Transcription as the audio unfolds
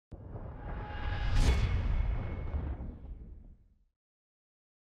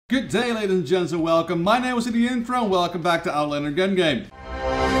Good day, ladies and gents, and welcome. My name is in the intro, and welcome back to Outlander Gungame.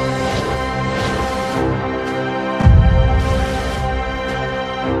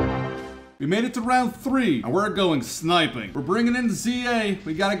 We made it to round 3, and we're going sniping. We're bringing in the ZA.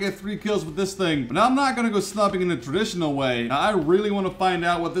 We gotta get 3 kills with this thing. But now I'm not gonna go sniping in the traditional way. Now, I really want to find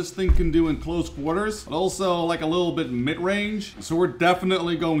out what this thing can do in close quarters, but also like a little bit mid-range. So we're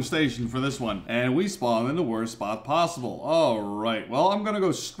definitely going station for this one. And we spawn in the worst spot possible. Alright, well, I'm gonna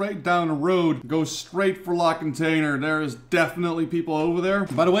go straight down the road, go straight for lock container. There is definitely people over there.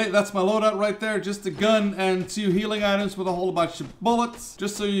 By the way, that's my loadout right there. Just a gun and 2 healing items with a whole bunch of bullets.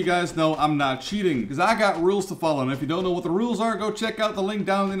 Just so you guys know, I'm not cheating, because I got rules to follow, and if you don't know what the rules are, go check out the link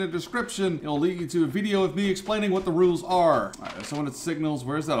down in the description. It'll lead you to a video of me explaining what the rules are. Alright, there's someone that signals.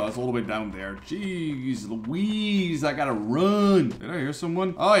 Where's that? Oh, it's all the way down there. Jeez Louise, I gotta run. Did I hear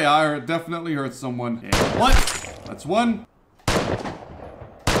someone? Oh yeah, I definitely heard someone. And what? That's one.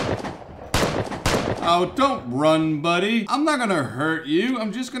 Oh, don't run, buddy. I'm not gonna hurt you.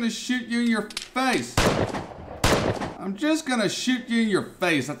 I'm just gonna shoot you in your face. I'm just gonna shoot you in your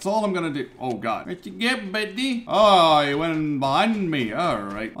face. That's all I'm gonna do. Oh, God. Where'd you get, buddy? Oh, he went behind me. All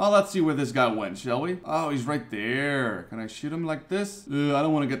right. Well, let's see where this guy went, shall we? Oh, he's right there. Can I shoot him like this? I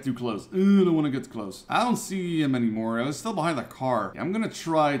don't want to get too close. I don't want to get too close. I don't see him anymore. I was still behind the car. Yeah, I'm gonna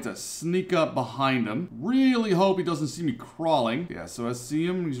try to sneak up behind him. Really hope he doesn't see me crawling. Yeah, so I see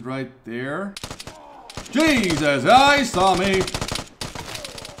him. He's right there. Jesus, he saw me.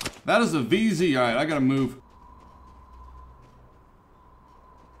 That is a VZ. All right, I gotta move.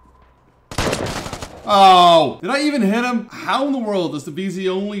 Oh, did I even hit him? How in the world does the VZ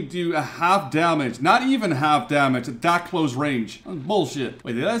only do a half damage? Not even half damage at that close range. That's bullshit.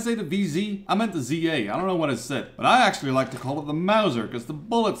 Wait, did I say the VZ? I meant the ZA. I don't know what I said. But I actually like to call it the Mauser, because the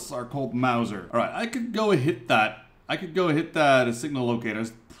bullets are called Mauser. Alright, I could go hit that. I could go hit that signal locator.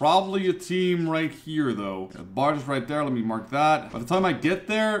 There's probably a team right here, though. The bar is right there. Let me mark that. By the time I get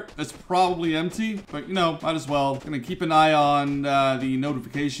there, it's probably empty. But, you know, might as well. Gonna keep an eye on the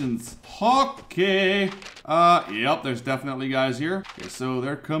notifications. Okay. Yep, there's definitely guys here. Okay, so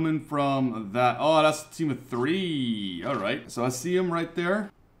they're coming from that. Oh, that's a team of 3. All right. So I see them right there.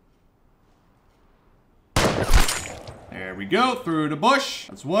 There we go, through the bush.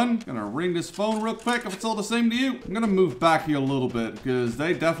 That's one. Gonna ring this phone real quick if it's all the same to you. I'm gonna move back here a little bit because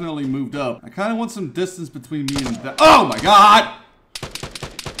they definitely moved up. I kind of want some distance between me and that. Oh my God!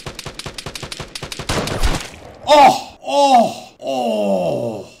 Oh! Oh!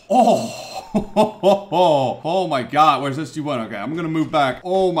 Oh! Oh! Oh my God, where's SG1? Okay, I'm gonna move back.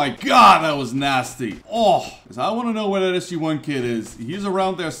 Oh my God, that was nasty. Oh, because I want to know where that SG1 kid is. He's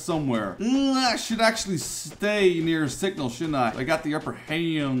around there somewhere. I should actually stay near signal, shouldn't I? I got the upper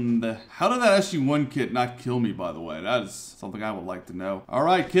hand. How did that SG1 kid not kill me, by the way? That is something I would like to know. All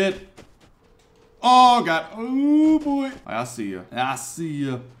right, kid. Oh God. Oh boy. I see you. I see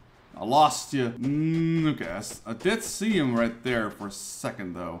you. I lost you. Okay, I did see him right there for a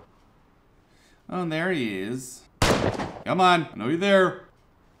second, though. Oh, and there he is. Come on, I know you're there.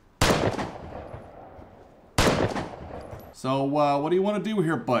 So, what do you want to do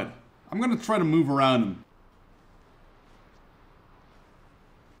here, bud? I'm gonna try to move around him.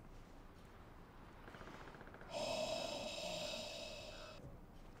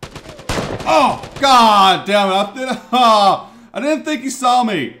 Oh, God damn it. I didn't think he saw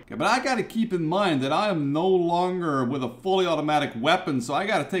me. Okay, but I gotta keep in mind that I am no longer with a fully automatic weapon, so I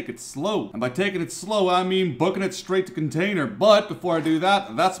gotta take it slow. And by taking it slow, I mean booking it straight to container. But before I do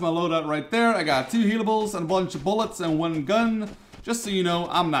that, that's my loadout right there. I got 2 healables and a bunch of bullets and 1 gun. Just so you know,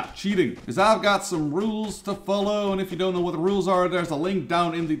 I'm not cheating, because I've got some rules to follow, and if you don't know what the rules are, there's a link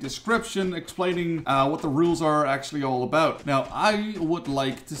down in the description explaining what the rules are actually all about. Now, I would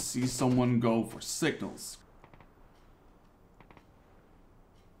like to see someone go for signals.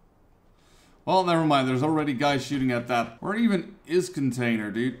 Well, never mind. There's already guys shooting at that. Where even is container,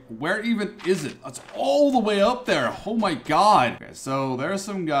 dude? Where even is it? It's all the way up there. Oh my God. Okay, so there's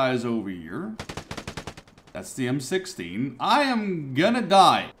some guys over here. That's the M16. I am gonna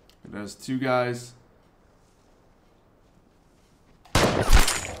die. There's 2 guys.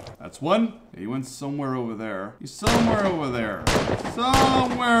 That's one. He went somewhere over there. He's somewhere over there.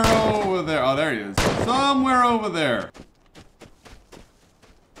 Somewhere over there. Oh, there he is. Somewhere over there.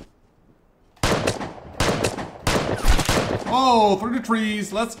 Oh, through the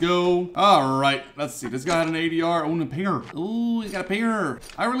trees. Let's go. All right. Let's see. This guy had an ADR. Oh, and a pinger. Ooh, he got a pinger.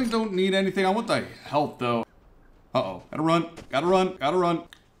 I really don't need anything. I want the health, though. Uh-oh. Gotta run. Gotta run. Gotta run.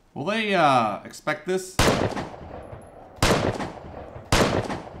 Will they, expect this?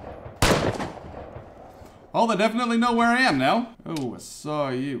 Oh, they definitely know where I am now. Oh, I saw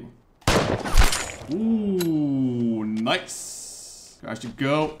you. Ooh, nice. I should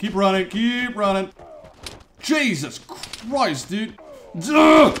go. Keep running, keep running. Jesus Christ, dude.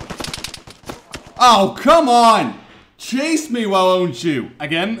 Ugh! Oh, come on. Chase me, why won't you?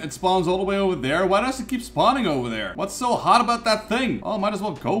 Again, it spawns all the way over there. Why does it keep spawning over there? What's so hot about that thing? Oh, might as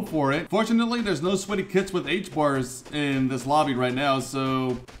well go for it. Fortunately, there's no sweaty kits with H-bars in this lobby right now,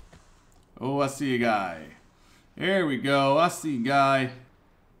 so... Oh, I see a guy. Here we go. I see a guy.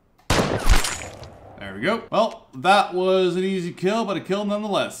 There we go. Well, that was an easy kill, but a kill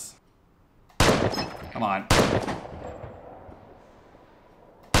nonetheless. Come on.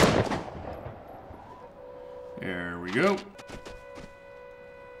 There we go.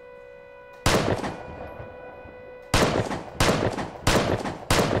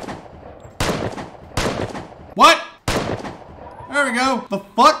 What? There we go. The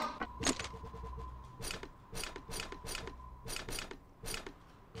fuck?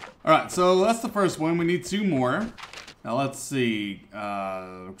 Alright, so that's the first one. We need 2 more. Now let's see.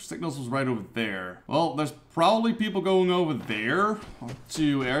 Signals was right over there. Well, there's probably people going over there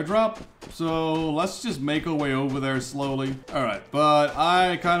to airdrop. So let's just make our way over there slowly. Alright, but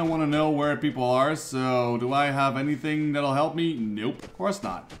I kind of want to know where people are. So do I have anything that'll help me? Nope, of course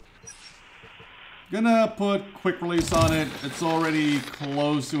not. Gonna put quick release on it. It's already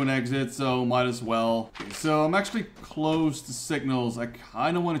close to an exit, so might as well. Okay, so I'm actually close to signals. I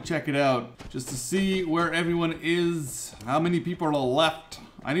kind of want to check it out just to see where everyone is. How many people are left?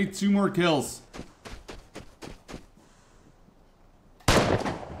 I need 2 more kills.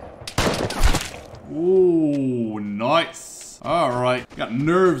 Ooh, nice. All right, got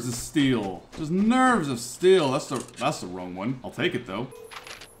nerves of steel. Just nerves of steel. That's the wrong one. I'll take it though.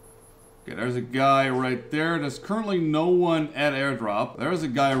 Okay, there's a guy right there. There's currently no one at airdrop. There's a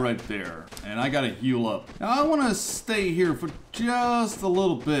guy right there. And I gotta heal up. Now, I want to stay here for just a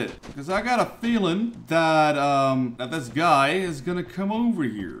little bit. Because I got a feeling that, that this guy is gonna come over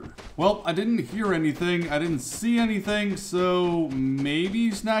here. Well, I didn't hear anything. I didn't see anything. So, maybe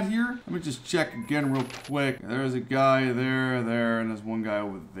he's not here? Let me just check again real quick. There's a guy there, and there's one guy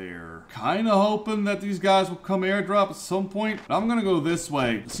over there. Kinda hoping that these guys will come airdrop at some point. But I'm gonna go this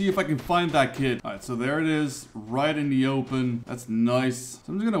way. See if I can find that kid. Alright, so there it is, right in the open. That's nice.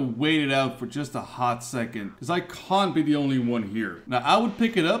 So I'm just gonna wait it out for just a hot second, because I can't be the only one here. Now, I would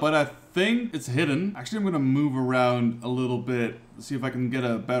pick it up, but I think it's hidden. Actually, I'm gonna move around a little bit, see if I can get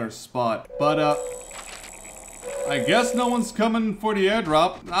a better spot. But, I guess no one's coming for the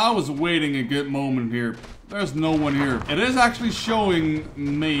airdrop. I was waiting a good moment here. There's no one here. It is actually showing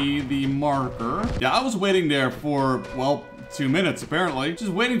me the marker. Yeah, I was waiting there for, well, 2 minutes apparently.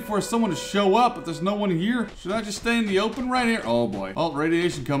 Just waiting for someone to show up, but there's no one here. Should I just stay in the open right here? Oh boy. Oh,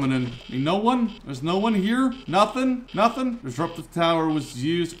 radiation coming in. No one? There's no one here? Nothing? Nothing? Disruptive tower was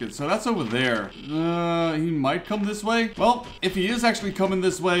used. Good, so that's over there. He might come this way. Well, if he is actually coming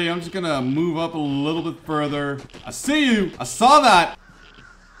this way, I'm just gonna move up a little bit further. I see you. I saw that.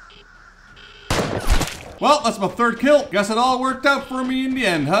 Well, that's my 3rd kill. Guess it all worked out for me in the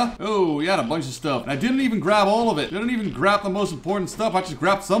end, huh? Oh, he had a bunch of stuff. I didn't even grab all of it. Didn't even grab the most important stuff. I just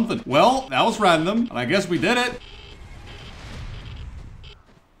grabbed something. Well, that was random, and I guess we did it.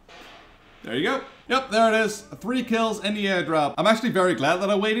 There you go. Yep, there it is. 3 kills in the airdrop. I'm actually very glad that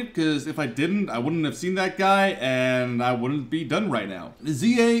I waited, because if I didn't, I wouldn't have seen that guy, and I wouldn't be done right now. The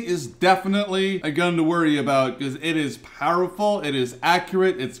ZA is definitely a gun to worry about, because it is powerful, it is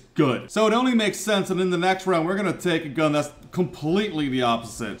accurate, it's good. So it only makes sense that in the next round, we're going to take a gun that's completely the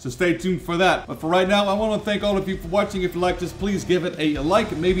opposite. So stay tuned for that. But for right now, I want to thank all of you for watching. If you liked this, please give it a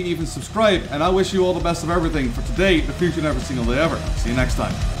like, maybe even subscribe. And I wish you all the best of everything for today, the future, and every single day ever. See you next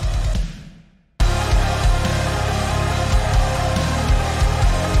time.